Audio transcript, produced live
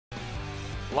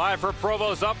Live from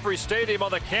Provo's Humphrey Stadium on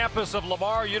the campus of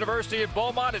Lamar University in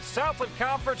Beaumont, it's Southland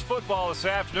Conference football this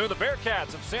afternoon. The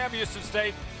Bearcats of Sam Houston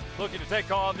State looking to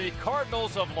take on the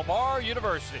Cardinals of Lamar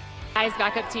University. Guys,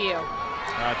 back up to you.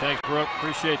 Thanks, Brooke.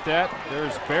 Appreciate that.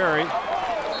 There's Barry.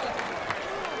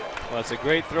 Well, it's a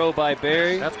great throw by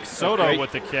Barry. That's Soto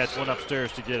with the catch. Went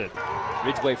upstairs to get it.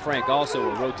 Ridgeway Frank also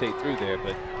will rotate through there,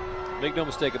 but make no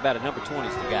mistake about it, number 20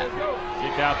 is the guy.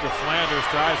 Kick out to Flanders,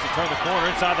 tries to turn the corner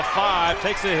inside the 5,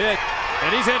 takes a hit,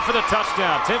 and he's in for the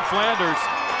touchdown. Tim Flanders,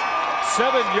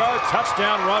 7-yard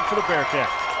touchdown run for the Bearcats.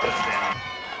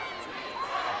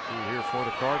 Here for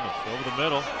the Cardinals, over the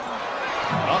middle.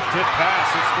 Up tip pass,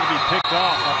 it's going to be picked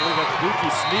off. I believe that's Buki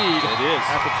Sneed. It is.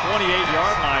 At the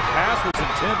 28-yard line. Pass was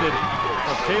intended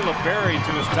from Caleb Berry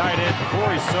to his tight end,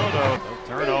 Corey Soto. No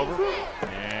turnover.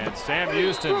 And Sam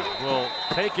Houston will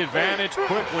take advantage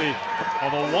quickly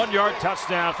of a 1-yard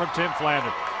touchdown from Tim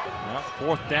Flanders.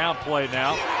 Well, 4th down play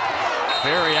now.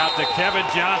 Berry out to Kevin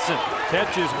Johnson.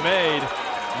 Catch is made.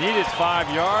 Needed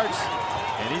 5 yards,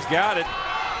 and he's got it.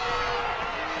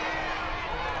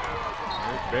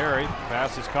 Barry,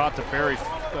 pass is caught to Barry,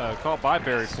 caught by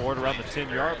Barry Ford around the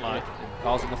 10-yard line.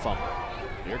 Causing the fumble.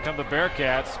 Here come the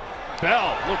Bearcats.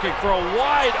 Bell looking for a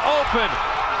wide open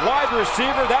wide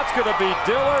receiver. That's going to be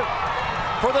Diller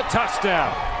for the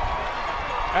touchdown.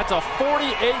 That's a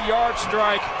 48-yard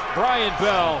strike. Brian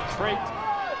Bell.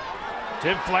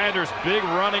 Tim Flanders, big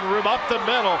running room up the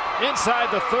middle,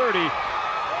 inside the 30.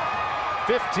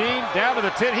 15, down to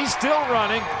the 10. He's still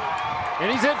running, and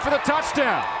he's in for the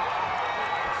touchdown.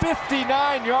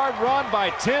 59-yard run by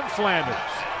Tim Flanders.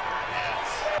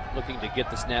 Looking to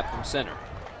get the snap from center.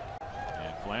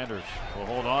 And Flanders will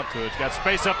hold on to it. He's got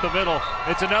space up the middle.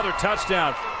 It's another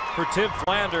touchdown for Tim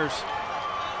Flanders.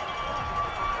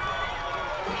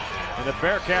 And the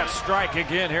Bearcats strike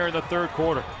again here in the 3rd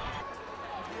quarter.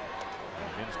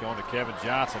 Again, it's going to Kevin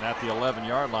Johnson at the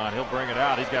 11-yard line. He'll bring it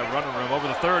out. He's got running room over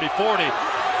the 30, 40.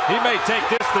 He may take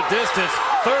this the distance.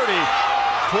 30,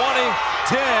 20,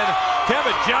 10.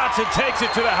 Kevin Johnson takes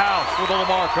it to the house for the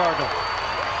Lamar Cardinals.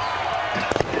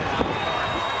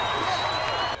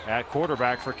 At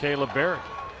quarterback for Caleb Berry.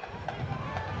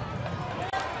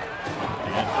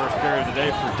 And first carry of the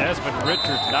day for Desmond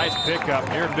Richards. Nice pickup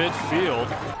near midfield.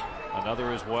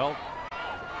 Another as well.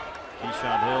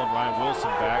 Keyshawn Hill and Ryan Wilson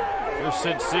back. Here's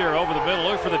Sincere over the middle.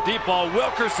 Look for the deep ball.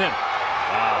 Wilkerson.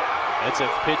 Wow. That's a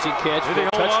pitching catch for a touchdown. Did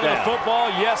he hold on to the football?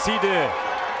 Yes, he did.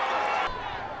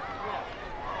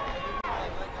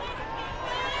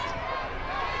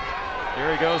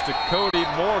 Here he goes to Cody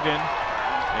Morgan,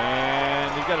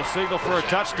 and he's got a signal for a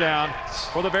touchdown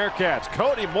for the Bearcats.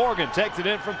 Cody Morgan takes it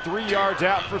in from 3 yards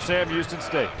out for Sam Houston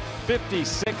State.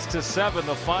 56-7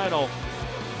 the final.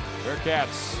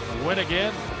 Bearcats win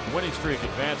again. Winning streak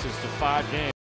advances to 5 games.